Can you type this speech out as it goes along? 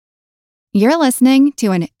You're listening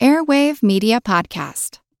to an Airwave Media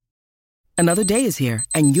Podcast. Another day is here,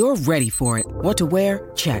 and you're ready for it. What to wear?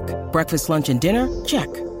 Check. Breakfast, lunch, and dinner? Check.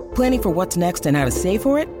 Planning for what's next and how to save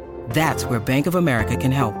for it? That's where Bank of America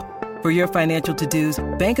can help. For your financial to-dos,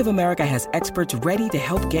 Bank of America has experts ready to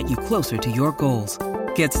help get you closer to your goals.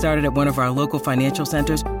 Get started at one of our local financial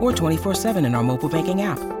centers or 24/7 in our mobile banking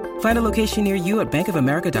app. Find a location near you at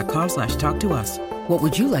bankofamerica.com/talktous. What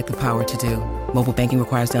would you like the power to do? Mobile banking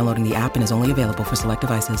requires downloading the app and is only available for select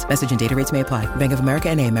devices. Message and data rates may apply. Bank of America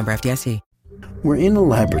N.A., member FDIC. We're in a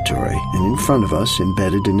laboratory, and in front of us,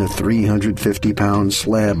 embedded in a 350-pound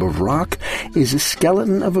slab of rock, is a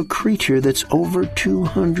skeleton of a creature that's over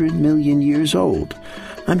 200 million years old.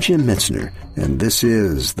 I'm Jim Metzner, and this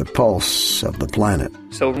is The Pulse of the Planet.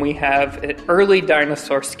 So we have an early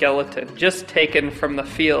dinosaur skeleton just taken from the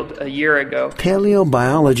field a year ago.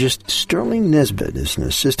 Paleobiologist Sterling Nesbitt is an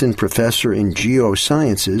assistant professor in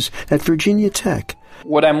geosciences at Virginia Tech.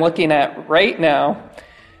 What I'm looking at right now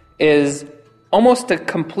is almost a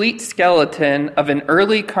complete skeleton of an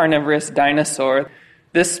early carnivorous dinosaur.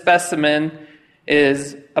 This specimen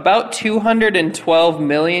is about 212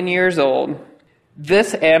 million years old.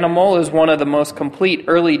 This animal is one of the most complete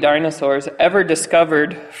early dinosaurs ever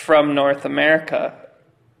discovered from North America.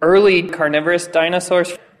 Early carnivorous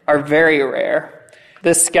dinosaurs are very rare.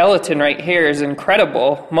 This skeleton right here is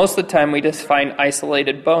incredible. Most of the time we just find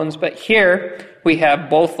isolated bones, but here we have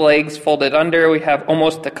both legs folded under, we have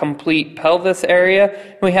almost a complete pelvis area,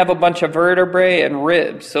 and we have a bunch of vertebrae and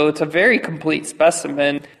ribs. So it's a very complete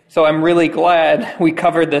specimen. So I'm really glad we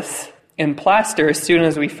covered this in plaster as soon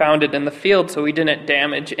as we found it in the field so we didn't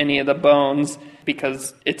damage any of the bones,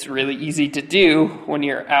 because it's really easy to do when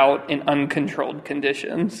you're out in uncontrolled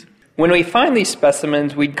conditions. When we find these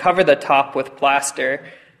specimens, we cover the top with plaster.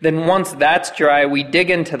 Then once that's dry, we dig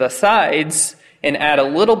into the sides and add a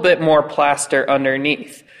little bit more plaster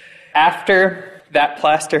underneath. After that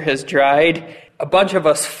plaster has dried, a bunch of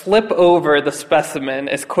us flip over the specimen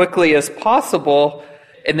as quickly as possible,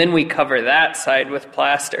 and then we cover that side with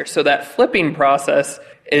plaster. So that flipping process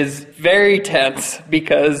is very tense,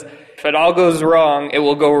 because if it all goes wrong, it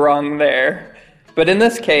will go wrong there. But in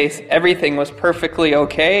this case, everything was perfectly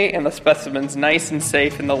okay, and the specimen's nice and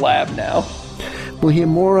safe in the lab now. We'll hear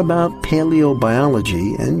more about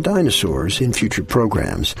paleobiology and dinosaurs in future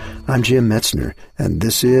programs. I'm Jim Metzner, and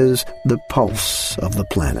this is The Pulse of the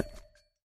Planet.